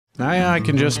I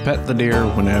can just pet the deer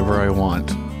whenever I want.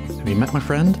 Have you met my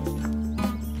friend?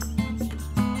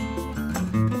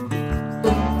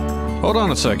 Hold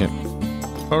on a second.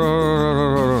 Hold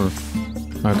on.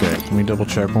 Okay, let me double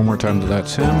check one more time that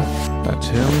that's him. That's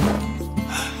him.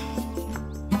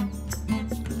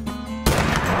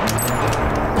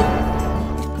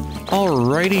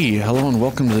 Alrighty, hello and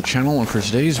welcome to the channel, and for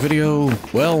today's video,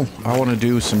 well, I want to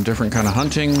do some different kind of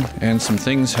hunting, and some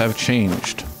things have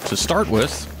changed. To start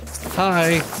with,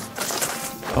 hi!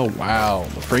 Oh wow,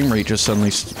 the frame rate just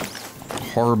suddenly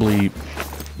horribly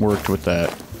worked with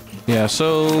that. Yeah,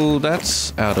 so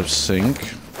that's out of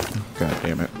sync. God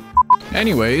damn it.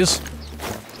 Anyways,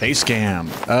 face cam.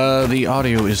 The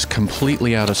audio is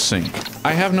completely out of sync.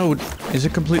 I have no... Is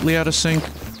it completely out of sync?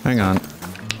 Hang on.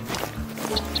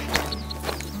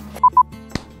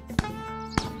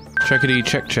 Checkity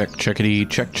check check, checkity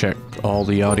check check. All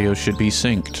the audio should be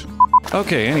synced.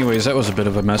 Okay, anyways, that was a bit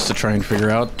of a mess to try and figure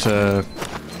out.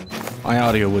 My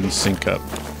audio wouldn't sync up.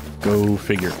 Go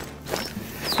figure.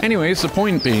 Anyways, the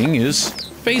point being is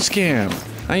face cam.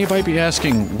 Now you might be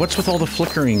asking, what's with all the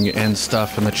flickering and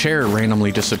stuff and the chair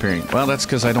randomly disappearing? Well, that's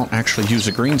because I don't actually use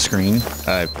a green screen.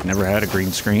 I've never had a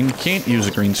green screen. Can't use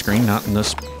a green screen, not in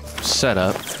this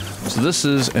setup. So this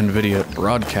is Nvidia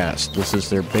Broadcast. This is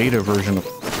their beta version,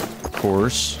 of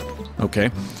course.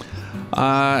 Okay.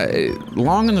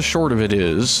 Long and the short of it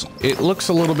is, it looks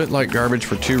a little bit like garbage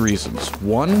for two reasons.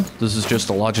 One, this is just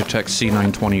a Logitech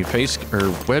C920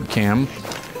 webcam,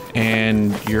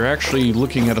 and you're actually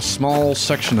looking at a small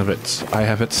section of it. I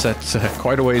have it set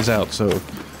quite a ways out, so you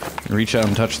can reach out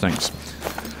and touch things.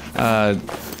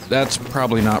 That's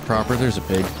probably not proper. There's a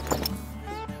pig.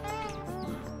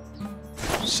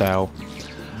 Sow.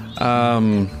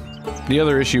 The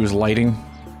other issue is lighting.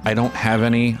 I don't have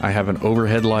any. I have an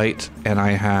overhead light, and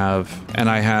I have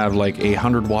like a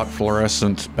 100-watt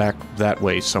fluorescent back that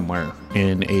way somewhere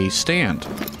in a stand.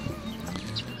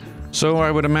 So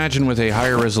I would imagine with a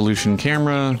higher resolution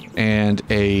camera and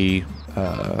and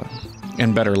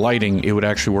better lighting, it would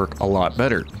actually work a lot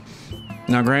better.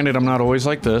 Now, granted, I'm not always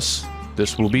like this.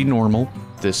 This will be normal.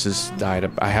 This is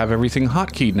I have everything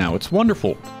hotkeyed now. It's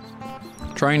wonderful.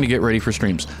 Trying to get ready for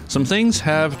streams. Some things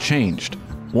have changed.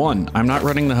 One, I'm not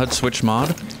running the HUD switch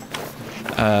mod.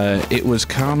 It was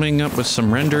coming up with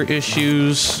some render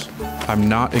issues. I'm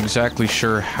not exactly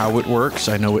sure how it works.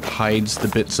 I know it hides the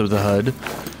bits of the HUD,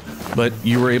 but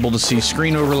you were able to see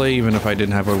screen overlay even if I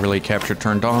didn't have overlay capture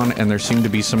turned on, and there seemed to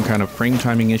be some kind of frame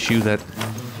timing issue that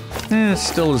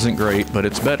still isn't great, but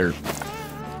it's better.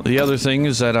 The other thing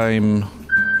is that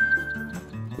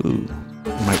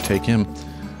might take him.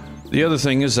 The other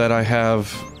thing is that I have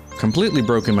completely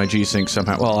broken my G-Sync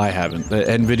somehow. Well, I haven't.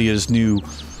 Nvidia's new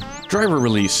driver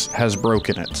release has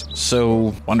broken it.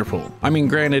 So, wonderful. I mean,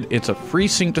 granted, it's a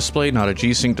FreeSync display, not a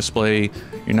G-Sync display.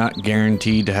 You're not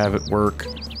guaranteed to have it work.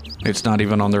 It's not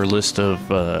even on their list of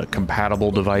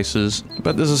compatible devices.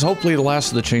 But this is hopefully the last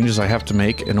of the changes I have to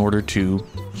make in order to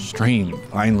stream.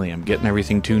 Finally, I'm getting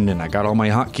everything tuned in. I got all my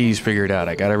hotkeys figured out.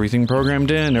 I got everything programmed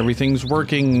in. Everything's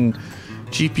working.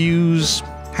 GPUs,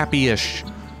 happy-ish.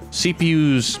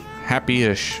 CPUs,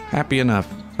 happy-ish. Happy enough.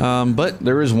 But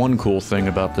there is one cool thing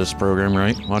about this program,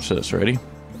 right? Watch this. Ready?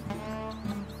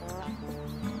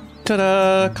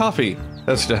 Ta-da! Coffee.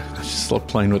 I just love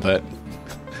playing with that.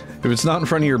 If it's not in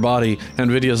front of your body,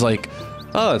 Nvidia's like,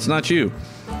 oh, it's not you.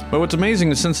 But what's amazing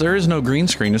is since there is no green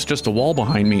screen, it's just a wall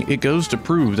behind me, it goes to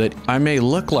prove that I may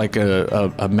look like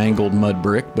a mangled mud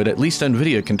brick, but at least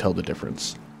Nvidia can tell the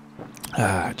difference.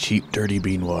 Ah, cheap, dirty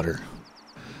bean water.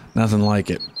 Nothing like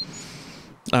it.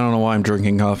 I don't know why I'm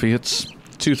drinking coffee. It's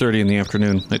 2:30 in the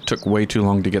afternoon. It took way too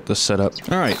long to get this set up.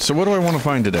 Alright, so what do I want to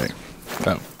find today?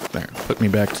 Oh, there. Put me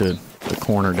back to the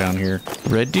corner down here.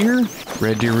 Red deer?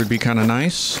 Red deer would be kind of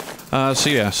nice. So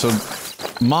yeah, so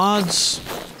mods,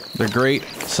 they're great.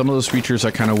 Some of those features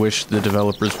I kind of wish the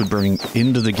developers would bring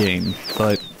into the game,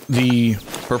 but the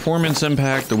performance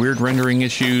impact, the weird rendering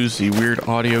issues, the weird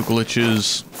audio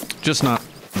glitches, just not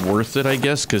worth it, I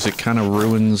guess, because it kind of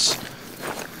ruins...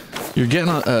 You're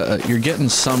getting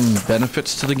some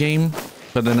benefits to the game,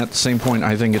 but then at the same point,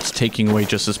 I think it's taking away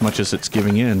just as much as it's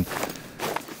giving in.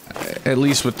 At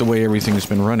least with the way everything's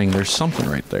been running, there's something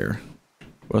right there.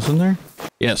 Wasn't there?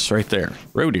 Yes, right there.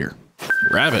 Roe deer.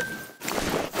 Rabbit.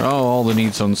 Oh, all the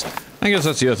need zones. I guess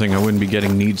that's the other thing. I wouldn't be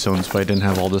getting need zones if I didn't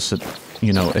have all this,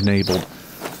 you know, enabled.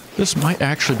 This might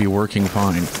actually be working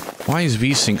fine. Why is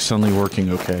VSync suddenly working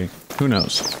okay? Who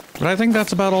knows? But I think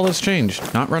that's about all that's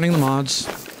changed. Not running the mods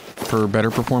for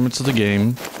better performance of the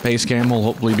game. Face cam will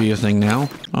hopefully be a thing now.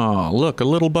 Oh, look, a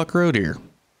little buck roe deer.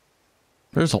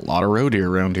 There's a lot of roe deer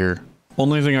around here.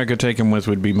 Only thing I could take him with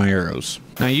would be my arrows.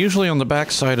 Now, usually on the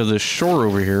back side of this shore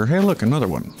over here, hey look, another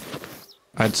one.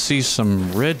 I'd see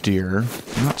some red deer.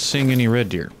 I'm not seeing any red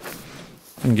deer.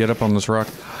 I can get up on this rock.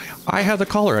 I have the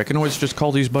collar. I can always just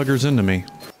call these buggers into me.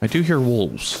 I do hear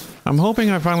wolves. I'm hoping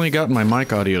I finally got my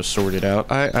mic audio sorted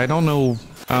out. I don't know.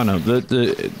 I don't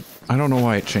know. I don't know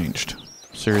why it changed.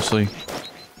 Seriously.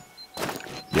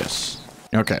 Yes.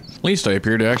 Okay. At least I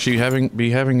appear to actually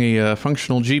be having a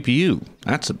functional GPU.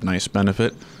 That's a nice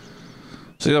benefit.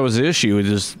 See, that was the issue,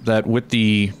 is that with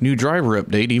the new driver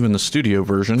update, even the studio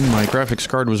version, my graphics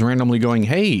card was randomly going,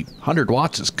 hey, 100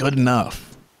 watts is good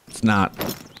enough. It's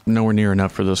not. Nowhere near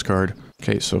enough for this card.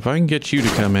 Okay, so if I can get you to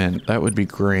come in, that would be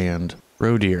grand.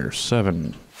 Roe deer,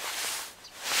 7.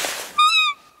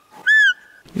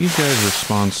 These guys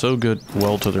respond so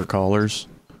well to their collars.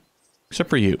 Except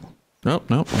for you. Nope,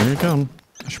 nope, here you come.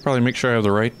 I should probably make sure I have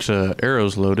the right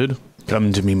arrows loaded.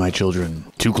 Come to me, my children.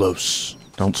 Too close.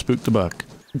 Don't spook the buck.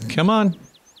 Come on.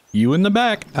 You in the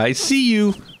back. I see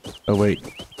you. Oh, wait.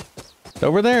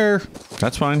 Over there.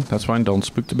 That's fine. That's fine. Don't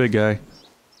spook the big guy.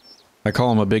 I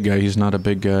call him a big guy. He's not a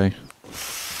big guy.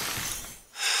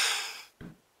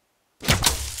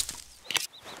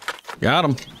 Got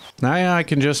him. Now I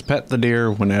can just pet the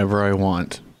deer whenever I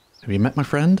want. Have you met my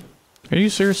friend? Are you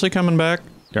seriously coming back?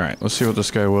 Alright, let's see what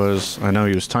this guy was. I know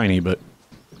he was tiny, but...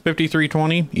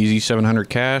 5320, easy 700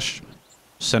 cash.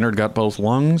 Centered, got both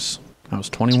lungs. That was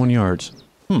 21 yards.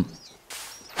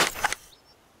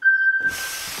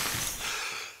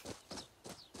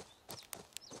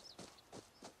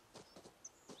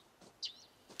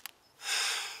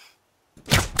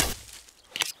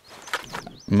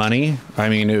 Money? I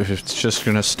mean, if it's just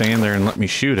gonna stand there and let me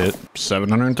shoot it,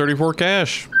 734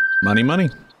 cash. Money, money.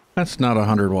 That's not a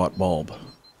 100-watt bulb.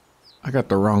 I got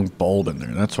the wrong bulb in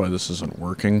there. That's why this isn't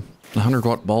working. The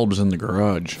 100-watt bulb's in the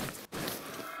garage.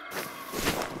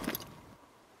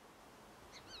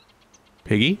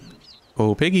 Piggy?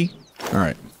 Oh, piggy.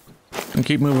 Alright. And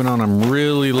keep moving on. I'm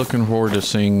really looking forward to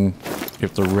seeing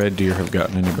if the red deer have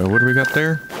gotten any. But what do we got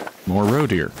there? More roe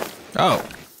deer. Oh!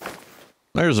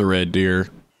 There's a red deer.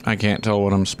 I can't tell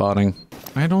what I'm spotting.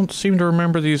 I don't seem to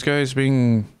remember these guys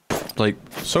being, like,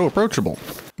 so approachable.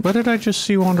 What did I just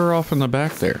see wander off in the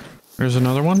back there? There's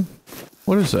another one?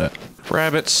 What is that?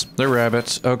 Rabbits. They're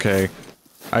rabbits. Okay.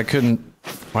 I couldn't...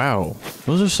 Wow.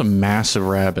 Those are some massive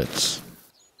rabbits.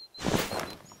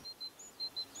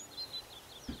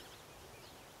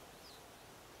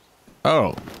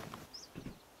 Oh.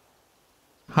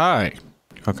 Hi.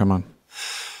 Oh, come on.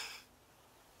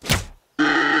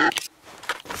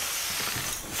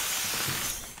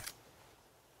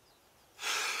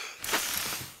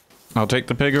 I'll take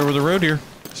the pig over the roe deer.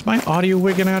 Is my audio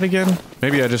wigging out again?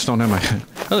 Maybe I just don't have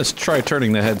my... Let's try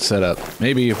turning the headset up.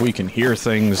 Maybe if we can hear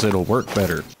things, it'll work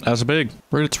better. That's a pig.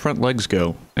 Where'd its front legs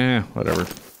go? Whatever.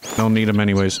 Don't need them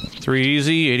anyways. 3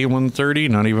 easy, 8130,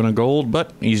 not even a gold,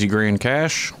 but easy grand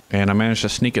cash. And I managed to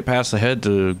sneak it past the head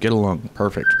to get a lung.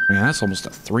 Perfect. Man, that's almost a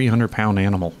 300-pound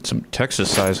animal. Some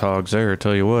Texas-size hogs there, I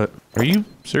tell you what. Are you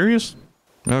serious?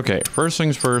 Okay, first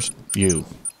things first, you.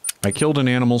 I killed an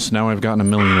animal, so now I've gotten 1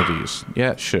 million of these.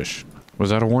 Yeah, shush. Was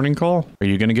that a warning call? Are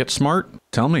you gonna get smart?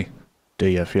 Tell me. Do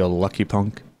you feel lucky,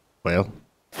 punk? Well,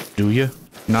 do you?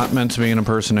 Not meant to be an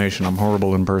impersonation. I'm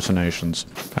horrible impersonations.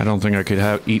 I don't think I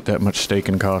could eat that much steak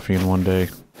and coffee in one day.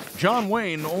 John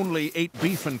Wayne only ate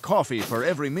beef and coffee for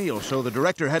every meal, so the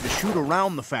director had to shoot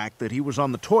around the fact that he was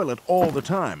on the toilet all the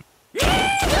time.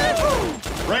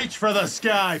 Reach for the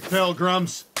sky,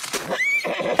 pilgrims!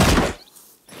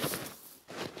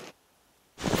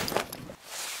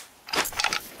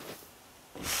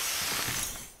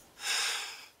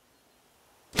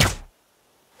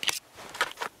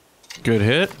 Good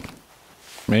hit?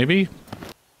 Maybe?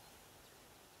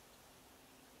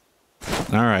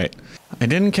 Alright. I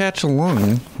didn't catch a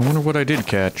lung. I wonder what I did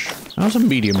catch. That was a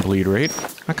medium bleed rate.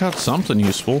 I caught something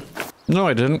useful. No,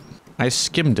 I didn't. I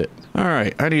skimmed it.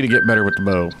 Alright, I need to get better with the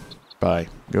bow. Bye.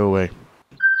 Go away.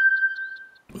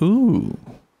 Ooh.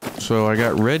 So I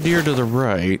got red deer to the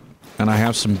right, and I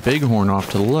have some bighorn off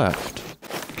to the left.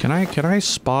 Can I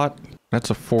spot?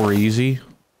 That's a 4 easy.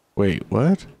 Wait,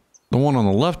 what? The one on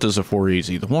the left is a 4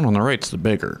 easy. The one on the right's the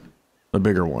bigger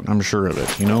one. I'm sure of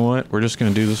it. You know what? We're just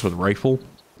gonna do this with rifle.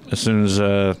 As soon as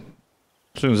that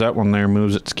one there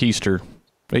moves its keister.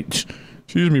 Wait,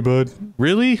 excuse me, bud.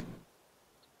 Really?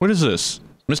 What is this?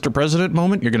 Mr. President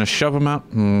moment? You're gonna shove him out?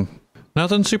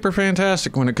 Nothing super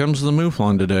fantastic when it comes to the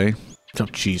Mouflon today. Oh,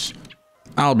 jeez.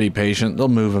 I'll be patient. They'll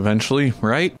move eventually,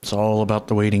 right? It's all about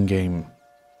the waiting game.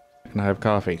 And I have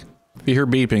coffee. If you hear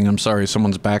beeping, I'm sorry.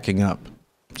 Someone's backing up.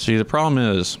 See, the problem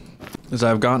is, is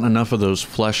I've gotten enough of those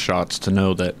flesh shots to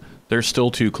know that they're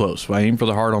still too close. If I aim for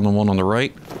the heart on the one on the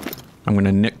right, I'm going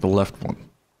to nick the left one.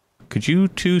 Could you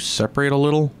two separate a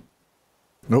little?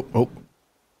 Nope. Oh.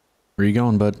 Where are you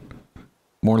going, bud?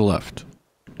 More left.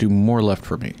 Do more left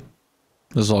for me.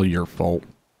 This is all your fault.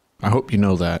 I hope you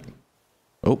know that.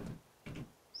 Oh.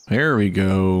 There we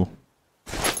go.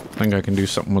 I think I can do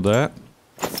something with that.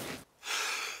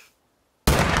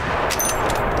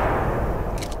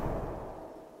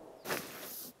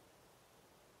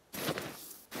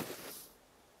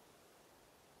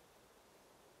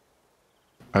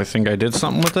 I think I did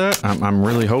something with that. I'm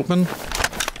really hoping.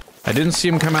 I didn't see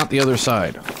him come out the other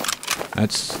side.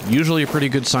 That's usually a pretty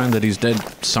good sign that he's dead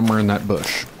somewhere in that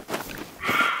bush.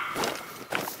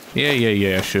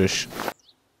 Yeah, shush.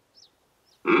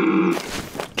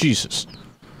 Jesus.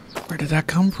 Where did that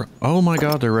come from? Oh my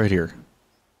god, they're right here.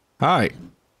 Hi.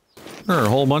 There are a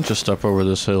whole bunch of stuff over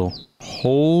this hill.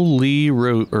 Holy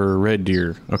red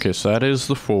deer. Okay, so that is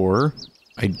the 4.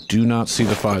 I do not see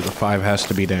the 5. The 5 has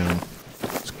to be down.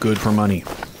 It's good for money.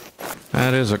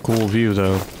 That is a cool view,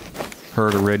 though.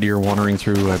 Heard a red deer wandering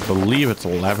through, I believe it's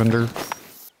lavender.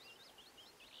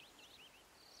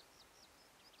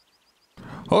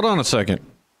 Hold on a second.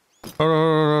 Hold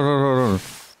on.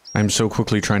 I'm so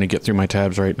quickly trying to get through my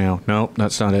tabs right now. Nope,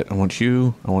 that's not it. I want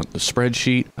you. I want the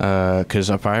spreadsheet. Because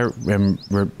if I am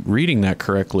reading that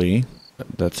correctly,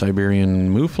 that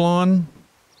Siberian Mouflon,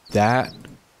 that,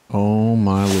 oh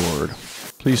my lord.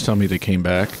 Please tell me they came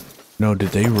back. No, did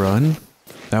they run?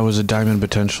 That was a diamond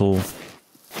potential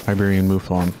Siberian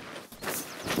Mouflon.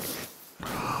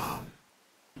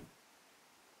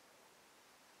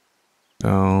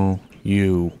 Oh,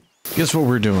 you. Guess what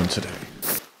we're doing today?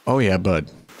 Oh yeah,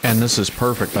 bud. And this is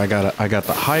perfect. I got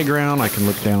the high ground. I can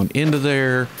look down into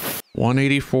there.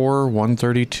 184,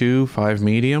 132, 5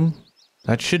 medium.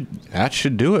 That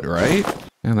should do it, right?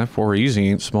 And that 4 easy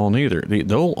ain't small neither.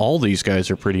 All these guys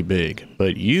are pretty big,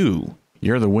 but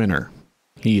you're the winner.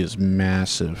 He is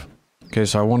massive. Okay,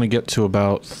 so I want to get to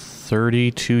about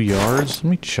 32 yards. Let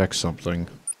me check something.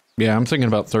 Yeah, I'm thinking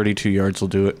about 32 yards will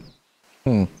do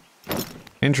it.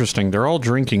 Interesting. They're all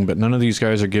drinking, but none of these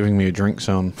guys are giving me a drink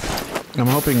zone. I'm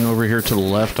hoping over here to the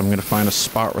left I'm going to find a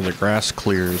spot where the grass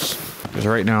clears. Because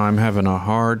right now I'm having a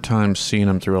hard time seeing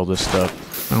them through all this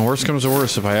stuff. And worst comes to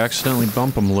worst, if I accidentally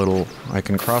bump them a little, I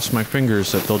can cross my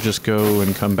fingers that they'll just go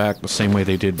and come back the same way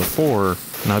they did before,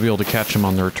 and I'll be able to catch them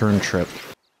on the return trip.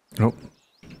 Nope.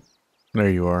 There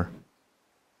you are.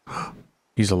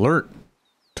 He's alert.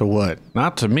 To what?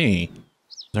 Not to me.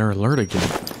 They're alert again.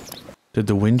 Did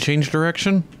the wind change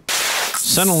direction?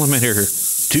 Scent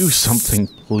eliminator. Do something,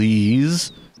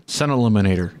 please. Scent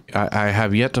eliminator. I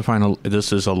have yet to find a...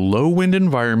 This is a low wind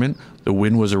environment. The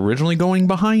wind was originally going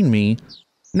behind me.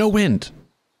 No wind.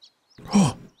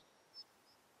 Oh.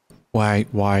 Why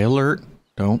alert?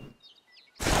 Don't.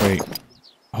 Wait.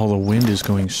 Oh, the wind is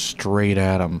going straight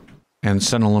at him. And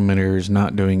scent eliminator is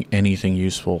not doing anything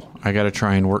useful. I gotta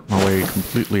try and work my way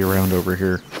completely around over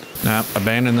here. Nah,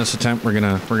 abandon this attempt. We're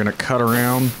gonna cut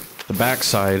around the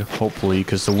backside, hopefully,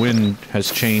 because the wind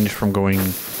has changed from going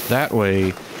that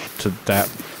way to that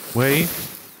way.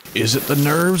 Is it the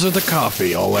nerves or the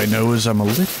coffee? All I know is I'm a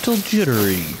little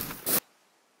jittery.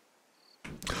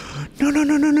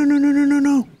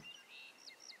 No.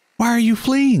 Why are you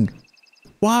fleeing?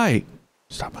 Why?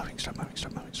 Stop moving.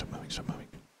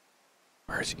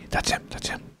 Where is he? That's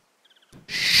him.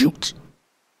 Shoot!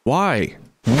 Why?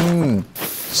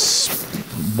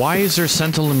 Why is there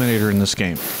scent eliminator in this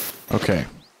game? Okay.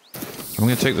 I'm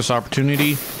gonna take this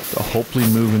opportunity to hopefully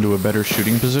move into a better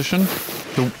shooting position.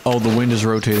 Oh, the wind is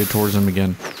rotated towards him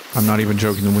again. I'm not even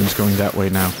joking, the wind's going that way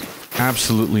now.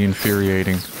 Absolutely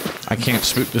infuriating. I can't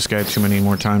spook this guy too many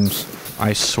more times.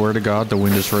 I swear to God, the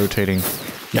wind is rotating.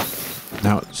 Yeah.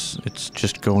 Now it's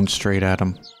just going straight at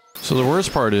him. So the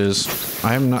worst part is,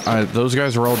 those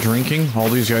guys are all drinking. All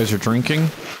these guys are drinking.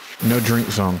 No drink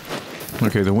zone.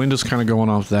 Okay, the wind is kind of going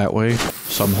off that way.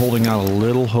 So I'm holding out a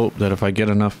little hope that if I get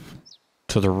enough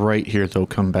to the right here, they'll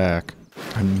come back.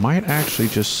 I might actually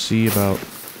just see about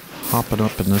hopping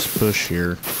up in this bush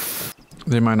here.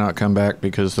 They might not come back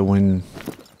because the wind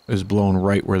is blowing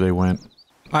right where they went.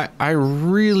 I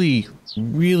really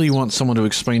want someone to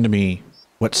explain to me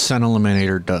what scent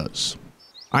eliminator does.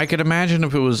 I could imagine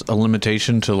if it was a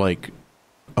limitation to like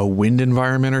a wind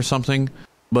environment or something,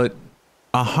 but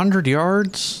 100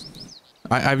 yards?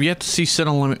 I've yet to see a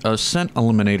scent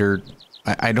eliminator.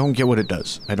 I don't get what it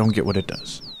does.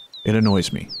 It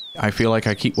annoys me. I feel like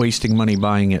I keep wasting money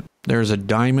buying it. There's a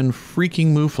diamond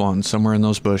freaking Mouflon somewhere in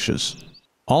those bushes.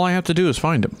 All I have to do is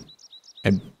find him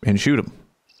and shoot him.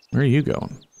 Where are you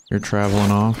going? You're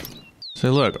traveling off. Say,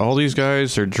 look, all these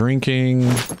guys are drinking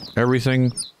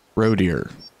everything. Roe deer.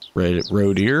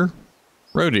 Roe deer?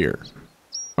 Roe deer.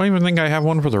 I don't even think I have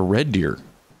one for the red deer.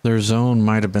 Their zone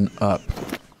might have been up.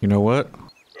 You know what?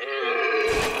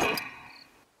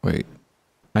 Wait.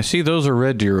 I see those are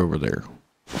red deer over there.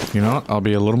 You know what? I'll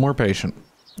be a little more patient.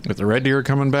 If the red deer are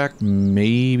coming back,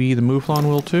 maybe the Mouflon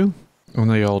will too? When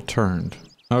they all turned.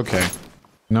 Okay.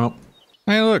 Nope.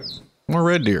 Hey, look. More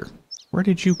red deer. Where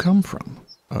did you come from?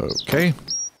 Okay.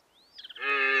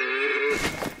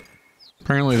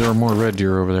 Apparently there are more red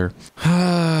deer over there.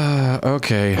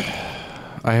 Okay.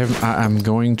 I'm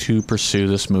going to pursue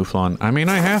this Mouflon. I mean,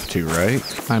 I have to,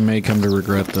 right? I may come to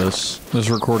regret this. This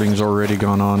recording's already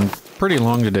gone on pretty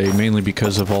long today, mainly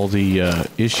because of all the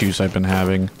issues I've been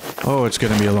having. Oh, it's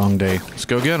gonna be a long day. Let's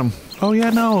go get them. Oh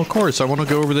yeah, no, of course. I want to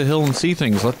go over the hill and see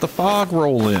things. Let the fog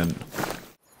roll in.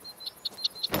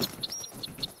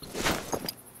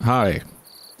 Hi.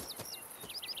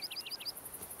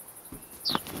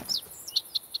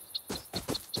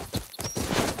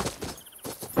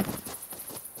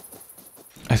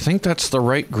 I think that's the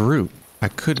right group. I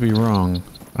could be wrong.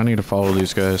 I need to follow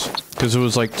these guys. Because it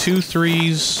was like 2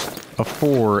 3s, a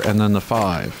 4, and then the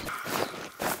 5.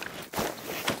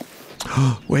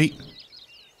 Wait.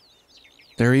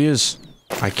 There he is.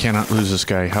 I cannot lose this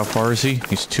guy. How far is he?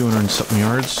 He's 200 and something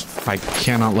yards. I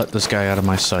cannot let this guy out of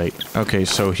my sight. Okay,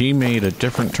 so he made a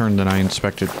different turn than I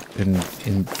expected.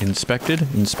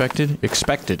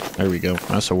 Expected. There we go.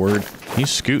 That's a word.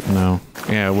 He's scooting though.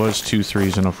 Yeah, it was 2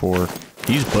 3s and a 4.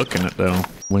 He's booking it though.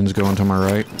 Wind's going to my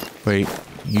right. Wait,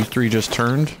 you 3 just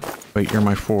turned? Wait, you're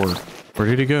my 4. Where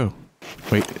did he go?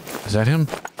 Wait, is that him?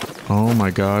 Oh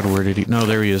my god, where did he... No,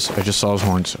 there he is. I just saw his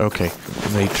horns. Okay.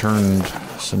 They turned...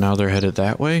 So now they're headed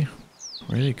that way?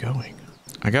 Where are they going?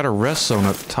 I got a rest zone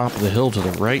up top of the hill to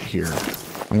the right here.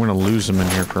 I'm gonna lose them in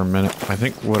here for a minute. I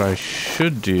think what I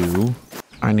should do...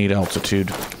 I need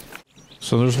altitude.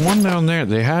 So there's one down there.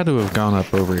 They had to have gone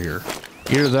up over here.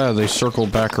 Either that or they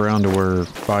circled back around to where...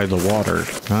 by the water.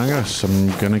 I guess I'm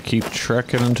gonna keep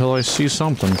trekking until I see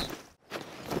something.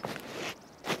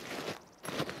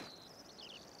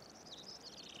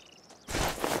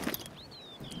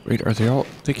 Wait, are they all...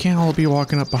 They can't all be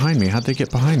walking up behind me. How'd they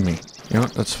get behind me? You know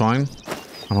what? That's fine.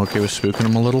 I'm okay with spooking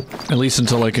them a little. At least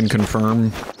until I can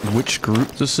confirm which group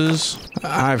this is.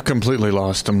 I've completely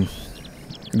lost them.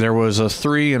 There was a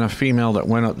 3 and a female that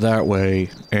went up that way,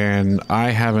 and I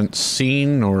haven't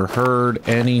seen or heard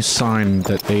any sign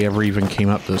that they ever even came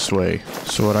up this way.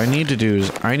 So what I need to do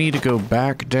is I need to go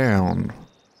back down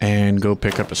and go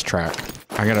pick up his track.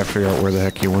 I gotta figure out where the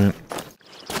heck he went.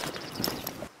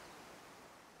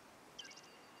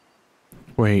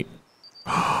 Wait.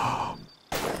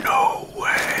 No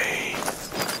way.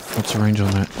 What's the range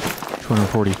on that?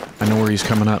 240. I know where he's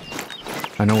coming up.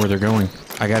 I know where they're going.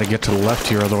 I gotta get to the left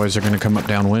here, otherwise they're gonna come up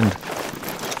downwind.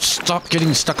 Stop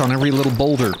getting stuck on every little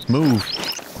boulder. Move.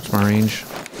 What's my range?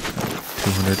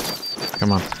 200.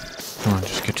 Come on. Come on,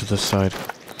 just get to this side.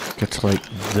 Get to, like,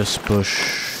 this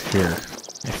bush here.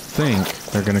 I think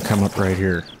they're gonna come up right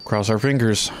here. Cross our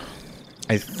fingers.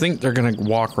 I think they're gonna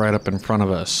walk right up in front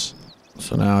of us.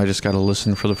 So now I just gotta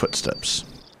listen for the footsteps.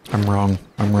 I'm wrong.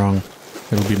 I'm wrong.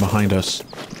 It'll be behind us.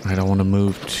 I don't want to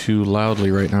move too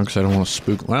loudly right now because I don't want to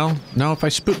spook. Well, no, if I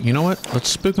spook... You know what? Let's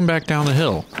spook them back down the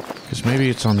hill. Because maybe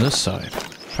it's on this side.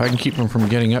 If I can keep them from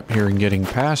getting up here and getting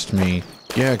past me...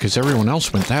 Yeah, because everyone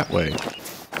else went that way.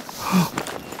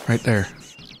 Right there.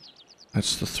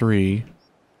 That's the 3.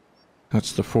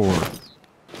 That's the 4.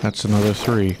 That's another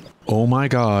 3. Oh my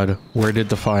god. Where did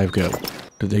the 5 go?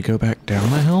 Did they go back down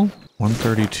the hill?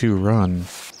 132 run.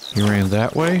 He ran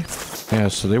that way? Yeah,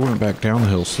 so they went back down the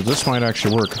hill. So this might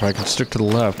actually work. If I can stick to the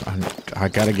left, I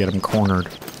gotta get him cornered.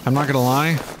 I'm not gonna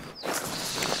lie.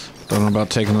 Don't know about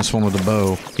taking this one with a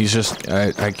bow. He's just...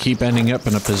 I keep ending up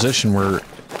in a position where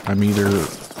I'm either...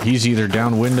 He's either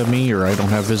downwind of me or I don't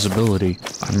have visibility.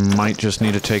 I might just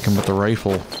need to take him with the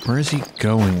rifle. Where is he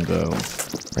going, though?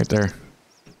 Right there.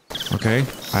 Okay.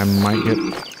 I might get...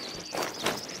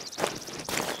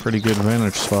 Pretty good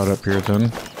vantage spot up here,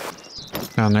 then.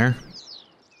 Down there.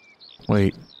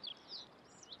 Wait.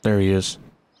 There he is.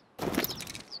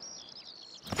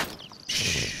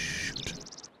 Shoot.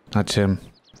 That's him.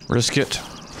 Risk it.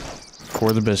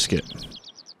 For the biscuit.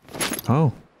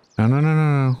 Oh. No, no, no,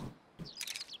 no, no.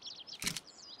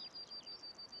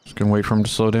 Just gonna wait for him to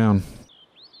slow down.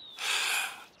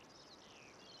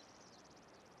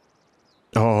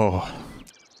 Oh.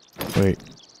 Wait.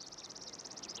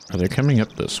 Are they coming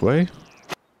up this way?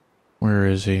 Where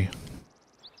is he?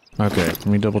 Okay, let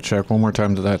me double check one more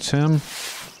time that that's him.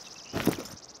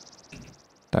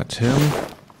 That's him.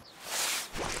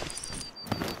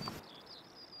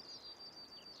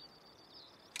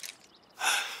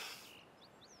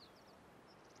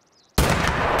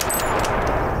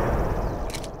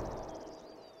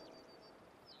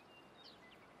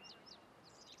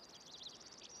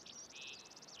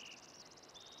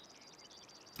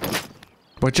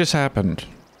 What just happened?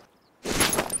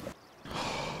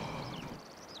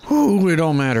 Ooh, it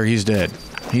don't matter. He's dead.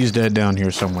 He's dead down here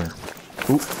somewhere.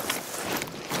 Ooh.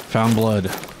 Found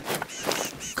blood.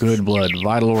 Good blood.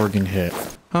 Vital organ hit.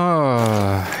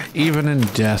 Even in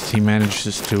death, he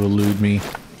manages to elude me.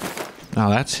 Now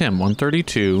that's him.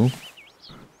 132.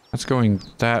 That's going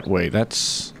that way.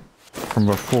 That's from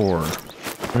before.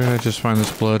 Where did I just find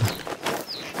this blood?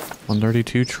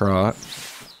 132 trot.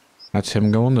 That's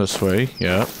him going this way.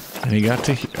 Yep. And he got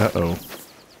to... Uh-oh.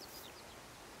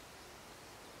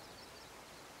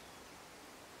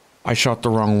 I shot the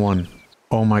wrong one.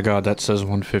 Oh my god, that says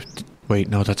 150. Wait,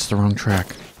 no, that's the wrong track.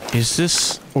 Is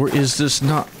this... or is this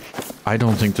not... I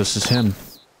don't think this is him.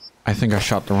 I think I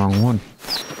shot the wrong one.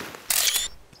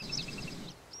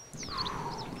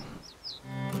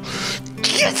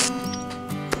 Yes!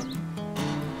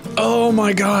 Oh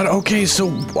my god, okay, so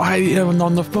I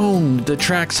on the phone, the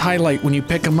tracks highlight when you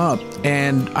pick them up,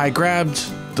 and I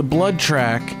grabbed the blood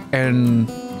track, and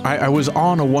I was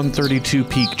on a 132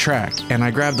 peak track, and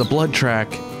I grabbed the blood track,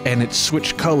 and it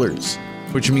switched colors,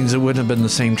 which means it wouldn't have been the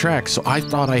same track, so I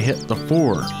thought I hit the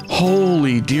 4.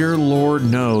 Holy dear lord,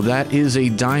 no, that is a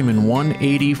diamond,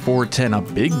 18410, a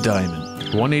big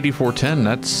diamond. 18410,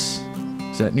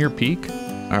 is that near peak?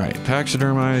 Alright,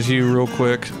 taxidermize you real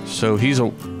quick. So he's a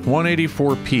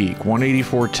 184 peak,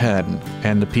 18410,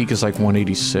 and the peak is like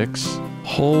 186.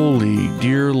 Holy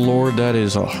dear lord, that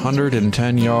is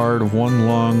 110 yard, 1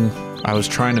 lung. I was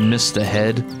trying to miss the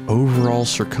head. Overall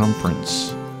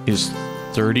circumference is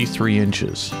 33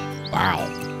 inches.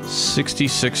 Wow.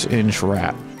 66 inch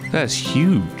rat. That's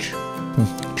huge.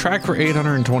 Track for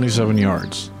 827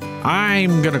 yards.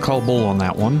 I'm gonna call bull on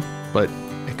that one, but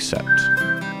accept.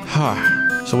 Ha.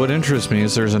 So what interests me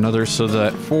is there's another, so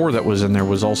that 4 that was in there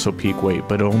was also peak weight,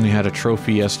 but it only had a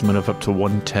trophy estimate of up to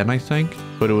 110, I think,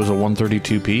 but it was a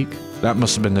 132 peak. That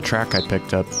must have been the track I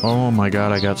picked up. Oh my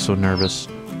god, I got so nervous.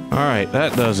 Alright,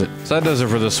 that does it. So that does it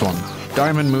for this one.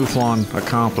 Diamond Mouflon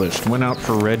accomplished. Went out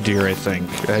for red deer, I think.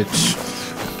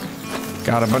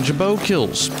 Got a bunch of bow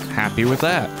kills. Happy with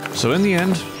that. So in the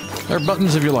end, there are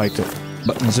buttons if you liked it,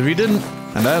 buttons if you didn't,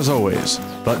 and as always,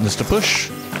 buttons to push.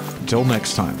 Until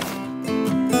next time.